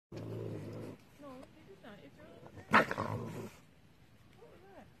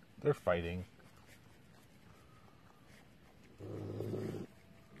They're fighting.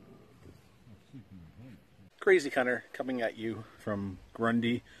 Crazy Cunner coming at you from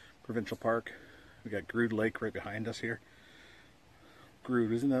Grundy Provincial Park. We got Grood Lake right behind us here.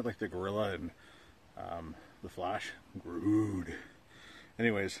 Grood, isn't that like the gorilla in The Flash? Grood.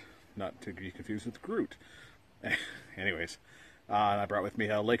 Anyways, not to be confused with Groot. Anyways, I brought with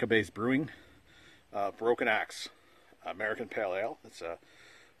me Lake-based brewing, Broken Axe American Pale Ale. It's a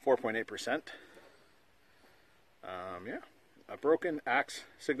 4.8%. Yeah, a broken axe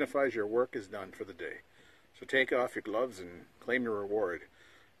signifies your work is done for the day. So take off your gloves and claim your reward.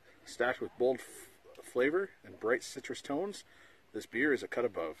 Stacked with bold flavor and bright citrus tones, this beer is a cut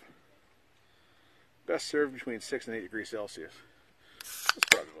above. Best served between 6 and 8 degrees Celsius. It's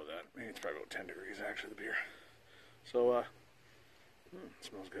probably about that. Maybe it's probably about 10 degrees actually, the beer. So, it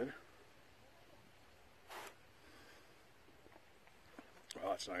smells good. Oh,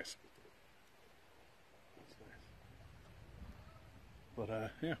 that's nice. That's nice.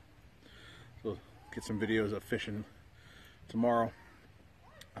 But, yeah. So, get some videos of fishing tomorrow.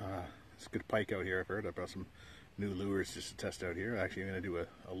 It's a good pike out here, I've heard. I brought some new lures just to test out here. Actually, I'm going to do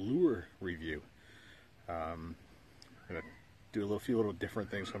a lure review. I'm going to do few little different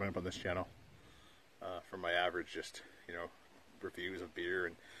things coming up on this channel. From my average, just, you know, reviews of beer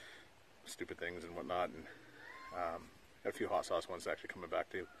and stupid things and whatnot. And got a few hot sauce ones actually coming back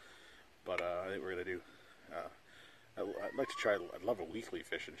too. But I think we're going to do, I'd like to try, I'd love a weekly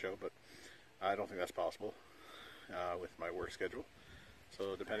fishing show, but I don't think that's possible with my work schedule.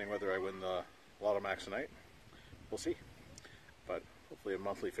 So depending whether I win the Lotto Max tonight, we'll see. But hopefully a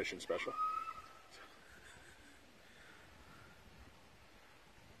monthly fishing special.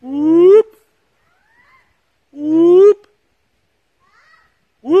 Whoop! Whoop!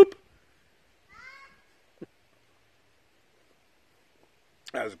 Whoop!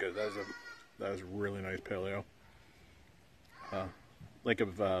 That was good. That was a really nice pale ale. Lake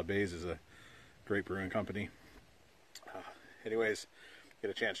of Bays is a great brewing company. Anyways, get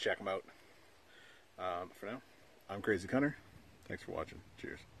a chance, check them out. For now, I'm Crazy Cunner. Thanks for watching.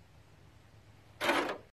 Cheers.